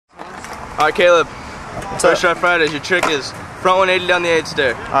Alright, Caleb. First try Fridays. Your trick is front 180 down the 8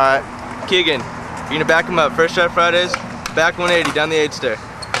 stair. Alright. Keegan, you're gonna back him up. First try Fridays, back 180 down the 8 stair.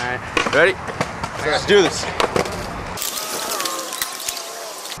 Alright. Ready? Let's do this.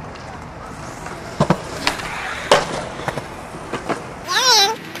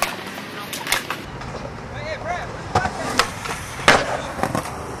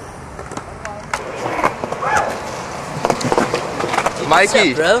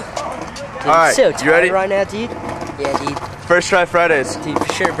 Mikey. What's up, bro? Alright, So you ready? right now, dude? Yeah, dude. First try Fridays. Dude,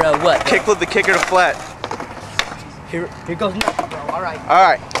 for sure, bro. What? Kickflip the kicker to flat. Here goes nothing, bro. Alright.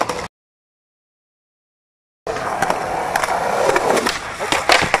 Alright.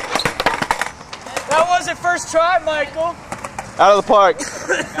 That wasn't first try, Michael. Out of the park.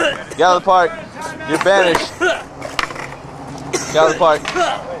 Get out of the park. You're banished. Get out of the park.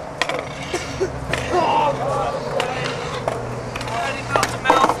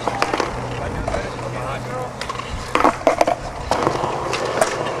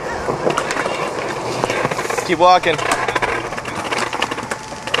 Keep walking.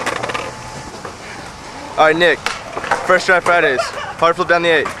 Alright, Nick. First try Fridays. Hard flip down the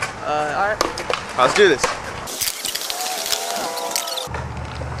 8. Alright. Let's do this.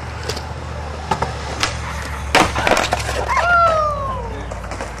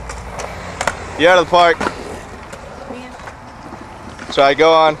 You're out of the park. Try,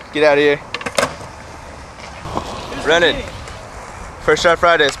 go on. Get out of here. Brennan. First try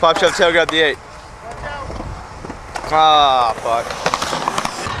Fridays. Pop shove tail grab the 8. Ah, fuck.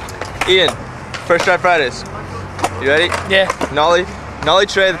 Ian, first try Fridays. You ready? Yeah. Nollie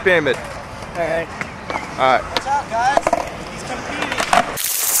tray the pyramid. Alright. Alright. Watch out, guys. He's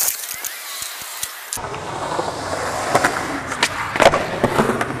competing.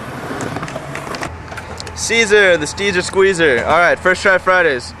 Caesar, the Steezer Squeezer. Alright, first try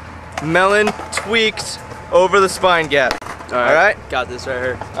Fridays. Melon tweaked over the spine gap. Alright? Got this right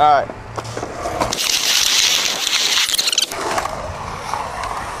here. Alright.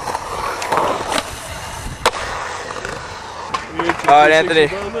 Alright, Anthony.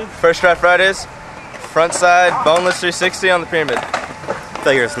 First try Fridays. Front side, boneless 360 on the pyramid.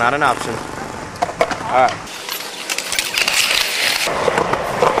 Figure it's not an option. Alright.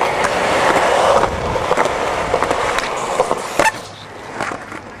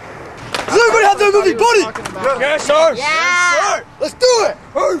 Does everybody have their movie buddy? Yes, sir. Yeah. Let's do it!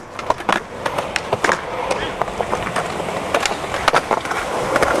 Oh,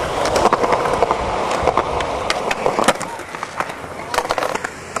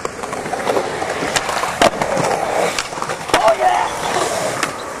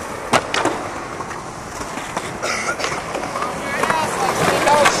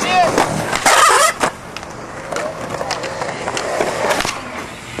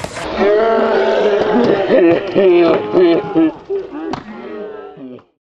 shit.